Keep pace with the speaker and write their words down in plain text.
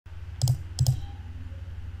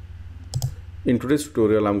In today's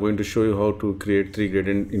tutorial, I'm going to show you how to create 3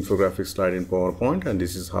 gradient infographic slide in PowerPoint, and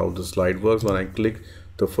this is how the slide works. When I click,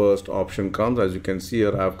 the first option comes. As you can see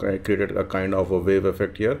here, I've created a kind of a wave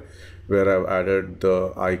effect here where I've added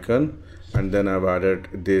the icon, and then I've added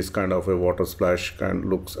this kind of a water splash kind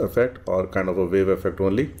looks effect, or kind of a wave effect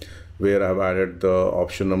only, where I've added the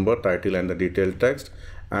option number, title, and the detailed text.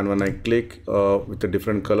 And when I click with a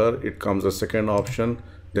different color, it comes the second option,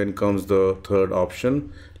 then comes the third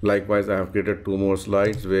option. Likewise, I have created 2 more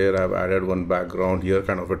slides where I have added one background here,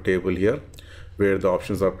 kind of a table here, where the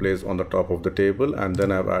options are placed on the top of the table, and then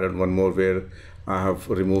I have added one more where I have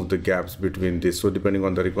removed the gaps between this. So depending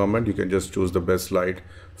on the requirement, you can just choose the best slide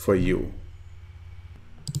for you.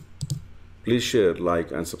 Please share,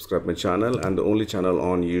 like, and subscribe my channel, and the only channel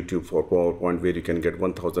on YouTube for PowerPoint where you can get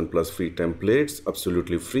 1000 plus free templates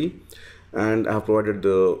absolutely free. And I have provided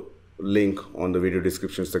the link on the video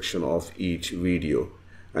description section of each video,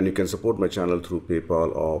 and you can support my channel through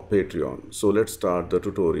PayPal or Patreon. So let's start the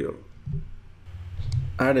tutorial.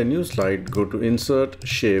 Add a new slide, go to Insert,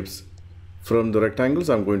 Shapes. From the rectangles,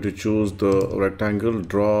 I'm going to choose the rectangle,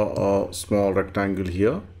 draw a small rectangle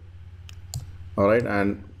here. Alright,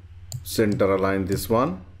 and center align this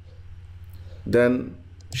one. Then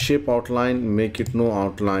shape outline, make it no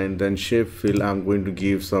outline. Then shape fill, I'm going to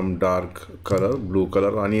give some dark color, blue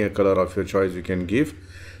color, any color of your choice you can give.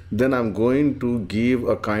 Then I'm going to give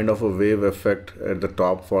a kind of a wave effect at the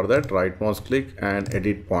top. For that, right mouse click and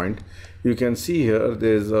edit point. You can see here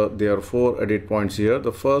there are 4 edit points here.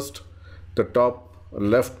 The first, the top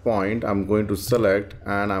left point, I'm going to select,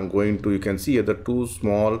 and I'm going to, you can see here the 2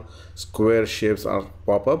 small square shapes are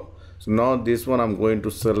pop up. So now this one I'm going to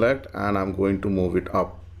select, and I'm going to move it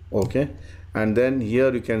up. Okay, and then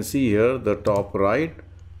here you can see here the top right,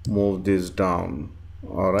 move this down.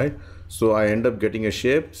 All right, so I end up getting a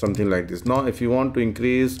shape something like this. Now if you want to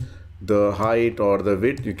increase the height or the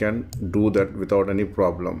width, you can do that without any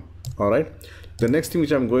problem. All right, the next thing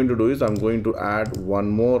which I'm going to do is I'm going to add one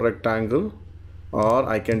more rectangle, or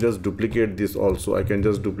I can just duplicate this also. I can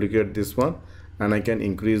just duplicate this one, and I can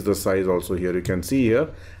increase the size also here. You can see here,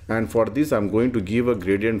 and for this I'm going to give a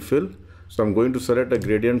gradient fill. So I'm going to select a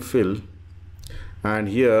gradient fill, and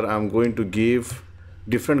here I'm going to give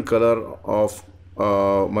different color of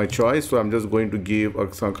my choice. So I'm just going to give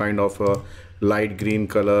some kind of a light green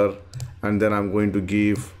color, and then I'm going to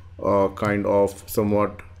give a kind of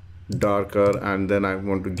somewhat darker, and then I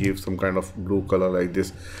want to give some kind of blue color like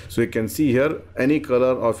this. So you can see here any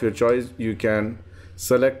color of your choice, you can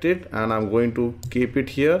select it, and I'm going to keep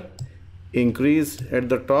it here, increase at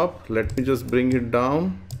the top. Let me just bring it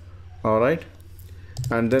down. All right,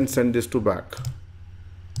 and then send this to back.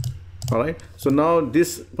 All right, so now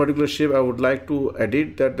this particular shape I would like to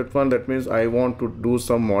edit that one. That means I want to do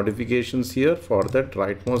some modifications here. For that,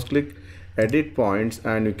 right mouse click, edit points,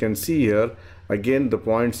 and you can see here again the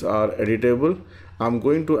points are editable. I'm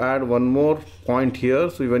going to add one more point here.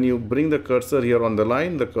 So when you bring the cursor here on the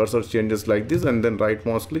line, the cursor changes like this, and then right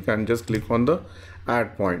mouse click and just click on the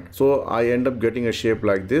add point. So I end up getting a shape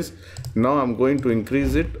like this. Now I'm going to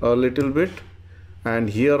increase it a little bit, and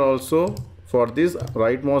here also for this,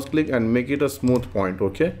 right mouse click and make it a smooth point.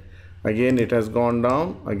 Okay, again it has gone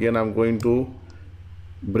down. Again I'm going to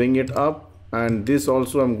bring it up, and this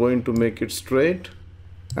also I'm going to make it straight.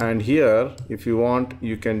 And here if you want,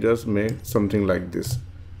 you can just make something like this.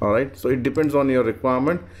 All right, so it depends on your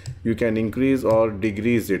requirement. You can increase or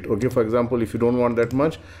decrease it. Okay, for example, if you don't want that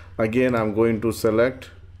much, again I'm going to select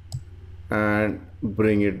and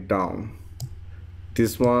bring it down.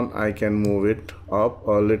 This one I can move it up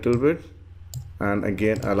a little bit, and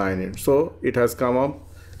again align it. So it has come up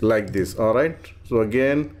like this. All right, so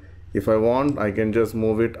again if I want, I can just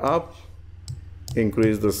move it up,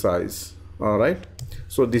 increase the size. All right,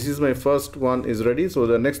 so this is my first one is ready. So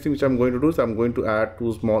the next thing which I'm going to do is I'm going to add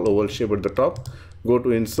 2 small oval shape at the top. Go to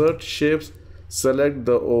Insert, Shapes, select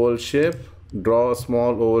the oval shape, draw a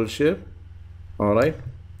small oval shape. All right,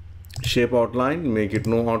 shape outline, make it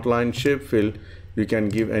no outline. Shape fill, you can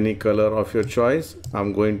give any color of your choice.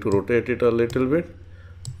 I'm going to rotate it a little bit,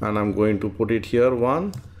 and I'm going to put it here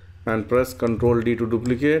one, and press Ctrl D to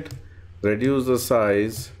duplicate, reduce the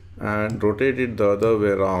size, and rotate it the other way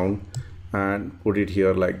around, and put it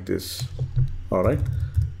here like this. All right,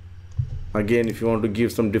 again if you want to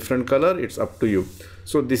give some different color, it's up to you.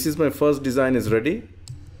 So this is my first design is ready.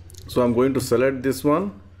 So I'm going to select this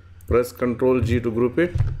one, press Ctrl G to group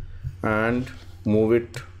it, and move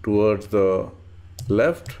it towards the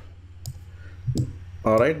left.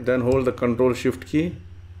 All right, then hold the Ctrl Shift key,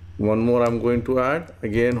 one more I'm going to add,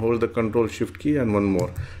 again hold the Ctrl Shift key and one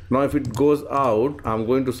more. Now if it goes out, I'm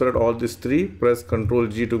going to select all these three, press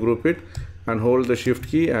Ctrl G to group it and hold the shift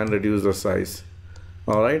key and reduce the size.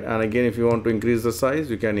 All right, and again if you want to increase the size,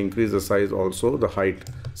 you can increase the size also, the height,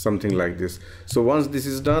 something like this. So once this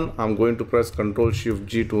is done, I'm going to press Ctrl Shift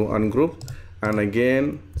G to ungroup, and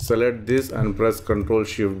again select this and press Ctrl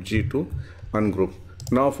Shift G to ungroup.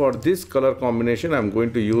 Now for this color combination, I'm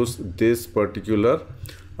going to use this particular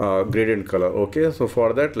gradient color. Okay, so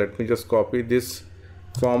for that, let me just copy this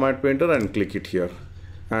format painter and click it here.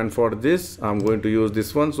 And for this, I'm going to use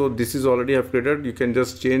this one. So this is already I've created. You can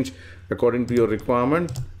just change according to your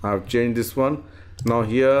requirement. I've changed this one. Now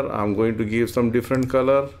here I'm going to give some different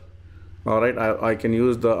color. All right, I can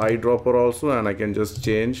use the eyedropper also, and I can just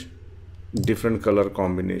change different color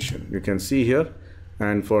combination. You can see here.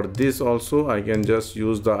 And for this also, I can just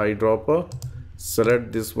use the eyedropper,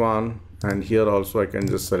 select this one, and here also I can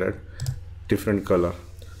just select different color.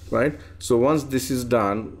 Right, so once this is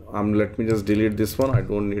done, let me just delete this one. I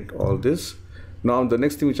don't need all this. Now the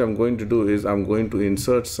next thing which I'm going to do is I'm going to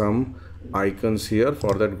insert some icons here.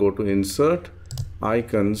 For that, go to insert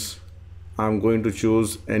icons. I'm going to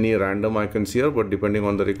choose any random icons here, but depending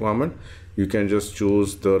on the requirement, you can just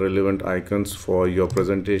choose the relevant icons for your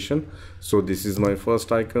presentation. So this is my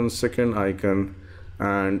first icon, second icon,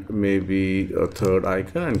 and maybe a third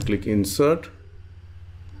icon, and click insert.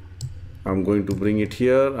 I'm going to bring it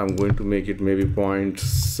here. I'm going to make it maybe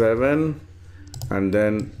 0.7, and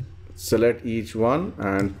then select each one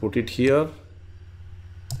and put it here.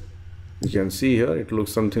 You can see here it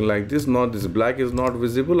looks something like this. Now this black is not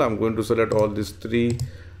visible. I'm going to select all these three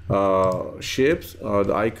shapes,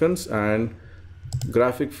 the icons, and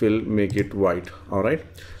graphic fill, make it white. All right,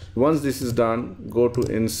 once this is done, go to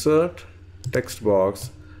insert text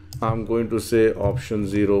box. I'm going to say option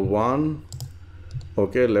 01.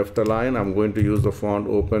 Okay, left align. I'm going to use the font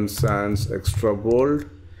Open Sans Extra Bold,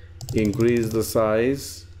 increase the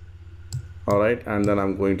size. All right, and then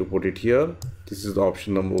I'm going to put it here. This is the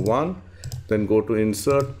option number 1. Then go to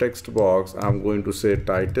insert text box. I'm going to say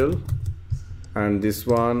title, and this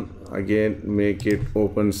one again make it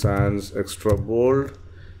Open Sans Extra Bold.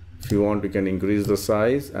 If you want, you can increase the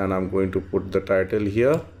size, and I'm going to put the title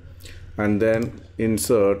here, and then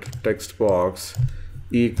insert text box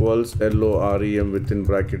equals LOREM within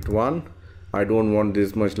bracket 1. I don't want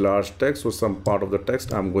this much large text, so some part of the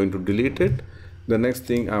text I'm going to delete it. The next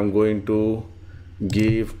thing, I'm going to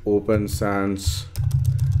give Open Sans,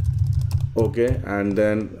 okay, and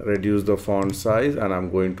then reduce the font size, and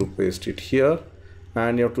I'm going to paste it here.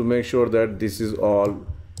 And you have to make sure that this is all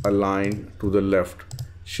aligned to the left.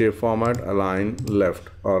 Shape format align left.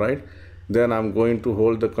 All right, then I'm going to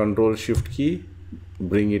hold the Ctrl Shift key,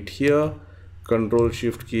 bring it here, Ctrl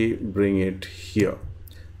Shift key, bring it here.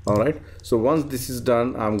 All right, so once this is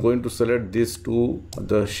done, I'm going to select these two,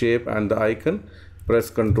 the shape and the icon, press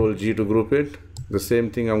Ctrl G to group it. The same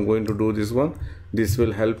thing I'm going to do this one. This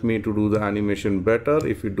will help me to do the animation better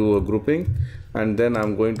if you do a grouping. And then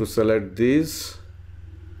I'm going to select these.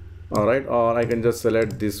 All right, or I can just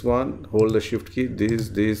select this one, hold the Shift key,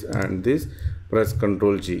 this and this, press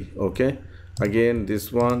Ctrl G. Okay, again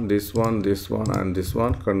this one, this one, this one, and this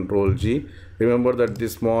one, Ctrl G. Remember that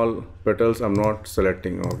these small petals I'm not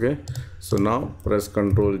selecting. Okay, so now press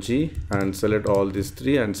Ctrl G and select all these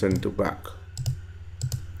three and send to back.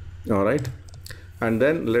 All right, and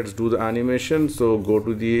then let's do the animation. So go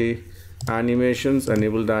to the animations,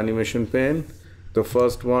 enable the animation pane. The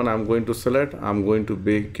first one I'm going to select, I'm going to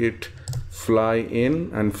make it fly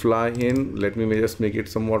in, and fly in, let me just make it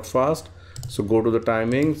somewhat fast. So go to the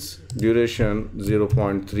timings, duration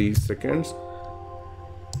 0.3 seconds.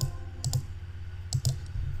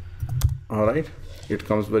 All right, it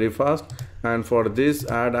comes very fast. And for this,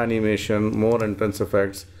 add animation, more entrance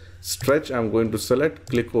effects, stretch, I'm going to select,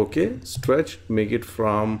 click OK, stretch, make it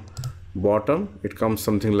from bottom, it comes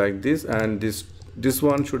something like this, and this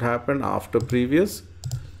one should happen after previous.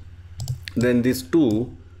 Then these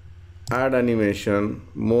two, add animation,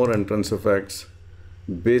 more entrance effects,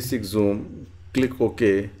 basic zoom, click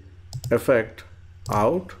OK, effect,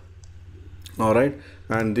 out. All right,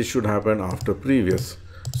 and this should happen after previous.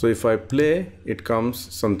 So if I play, it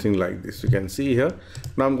comes something like this. You can see here.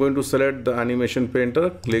 Now I'm going to select the animation painter,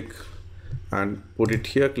 click and put it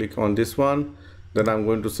here, click on this one. Then I'm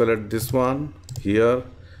going to select this one here.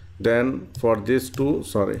 Then for these two,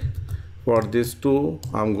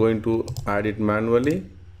 I'm going to add it manually.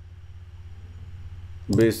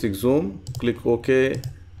 Basic zoom, click OK,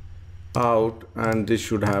 out, and this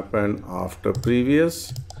should happen after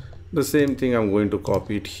previous. The same thing, I'm going to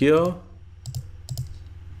copy it here,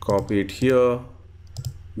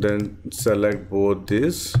 then select both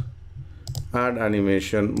this, add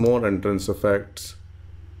animation, more entrance effects,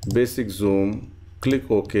 basic zoom, click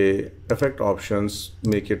OK, effect options,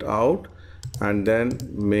 make it out, and then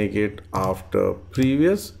make it after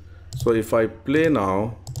previous. So if I play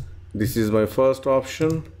now, this is my first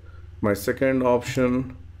option, my second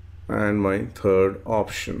option, and my third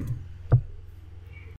option.